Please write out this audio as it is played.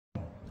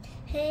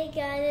Hey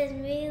guys, it's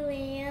me,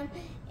 Liam,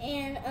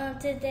 and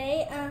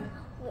today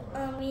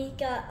we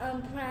got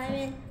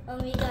Prime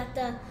and we got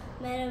the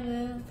Meta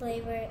Moon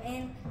flavor,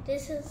 and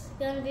this is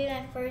gonna be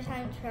my first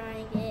time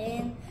trying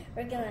it, and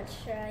we're gonna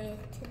try it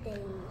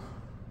today.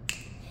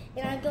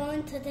 And I'm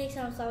going to take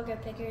some soccer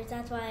pictures.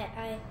 That's why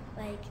I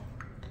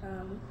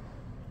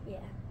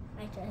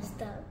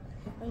dressed up.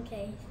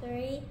 Okay,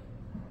 3,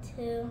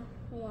 2,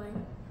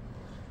 1.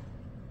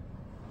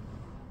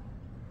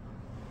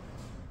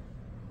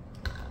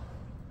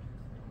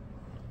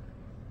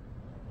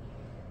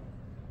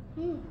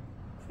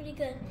 Pretty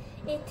good.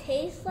 It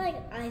tastes like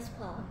ice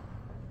pop.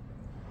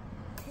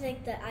 It's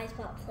like the ice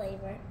pop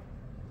flavor.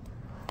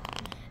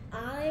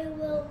 I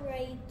will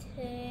rate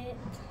it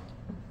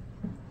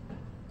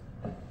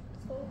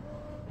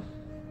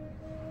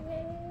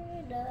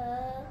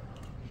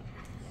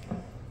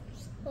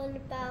what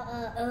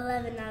about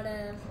 11 out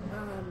of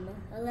 12.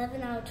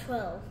 11 out of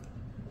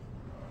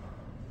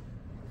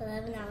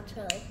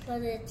 12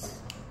 because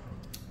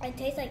it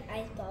tastes like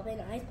ice pop,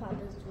 and ice pop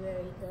is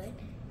very good.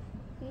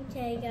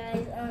 Okay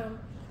guys,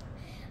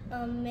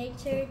 make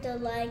sure to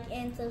like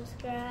and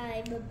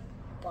subscribe.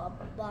 Bye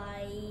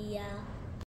bye.